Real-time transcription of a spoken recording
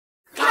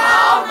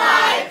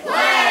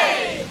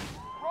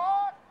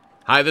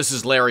Hi, this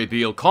is Larry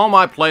Beal.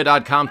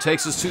 CallMyPlay.com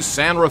takes us to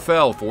San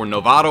Rafael for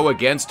Novato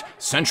against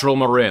Central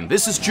Marin.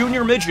 This is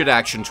junior midget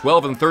action,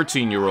 12 and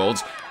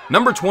 13-year-olds.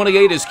 Number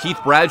 28 is Keith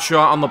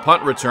Bradshaw on the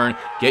punt return.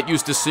 Get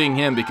used to seeing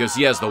him because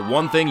he has the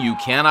one thing you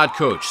cannot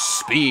coach,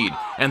 speed.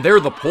 And they're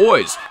the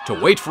poise to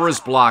wait for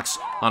his blocks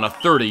on a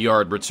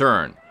 30-yard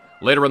return.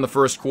 Later in the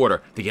first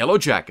quarter, the Yellow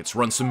Jackets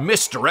run some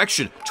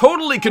misdirection,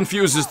 totally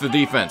confuses the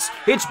defense.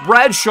 It's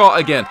Bradshaw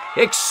again,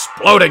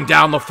 exploding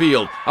down the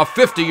field. A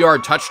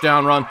 50-yard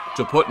touchdown run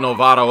to put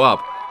Novato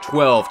up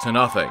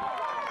 12-0.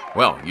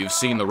 Well, you've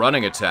seen the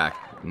running attack.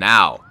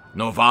 Now,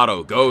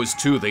 Novato goes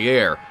to the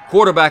air.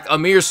 Quarterback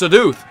Amir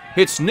Saduth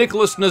hits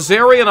Nicholas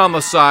Nazarian on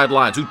the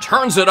sidelines, who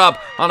turns it up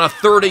on a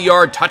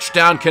 30-yard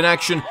touchdown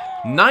connection.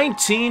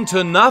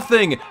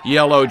 19-0,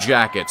 Yellow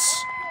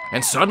Jackets.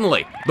 And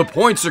suddenly, the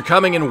points are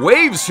coming in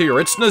waves here.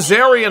 It's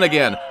Nazarian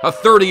again. A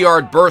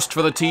 30-yard burst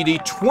for the TD.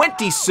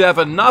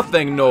 27-0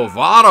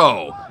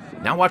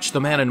 Novato. Now watch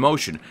the man in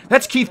motion.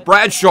 That's Keith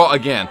Bradshaw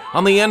again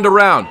on the end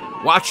around.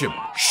 Watch him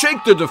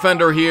shake the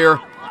defender here.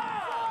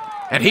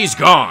 And he's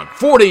gone.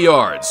 40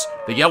 yards.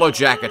 The Yellow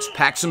Jackets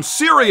pack some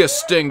serious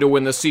sting to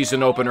win the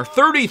season opener.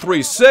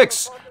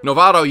 33-6.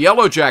 Novato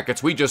Yellow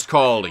Jackets, we just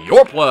called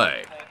your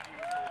play.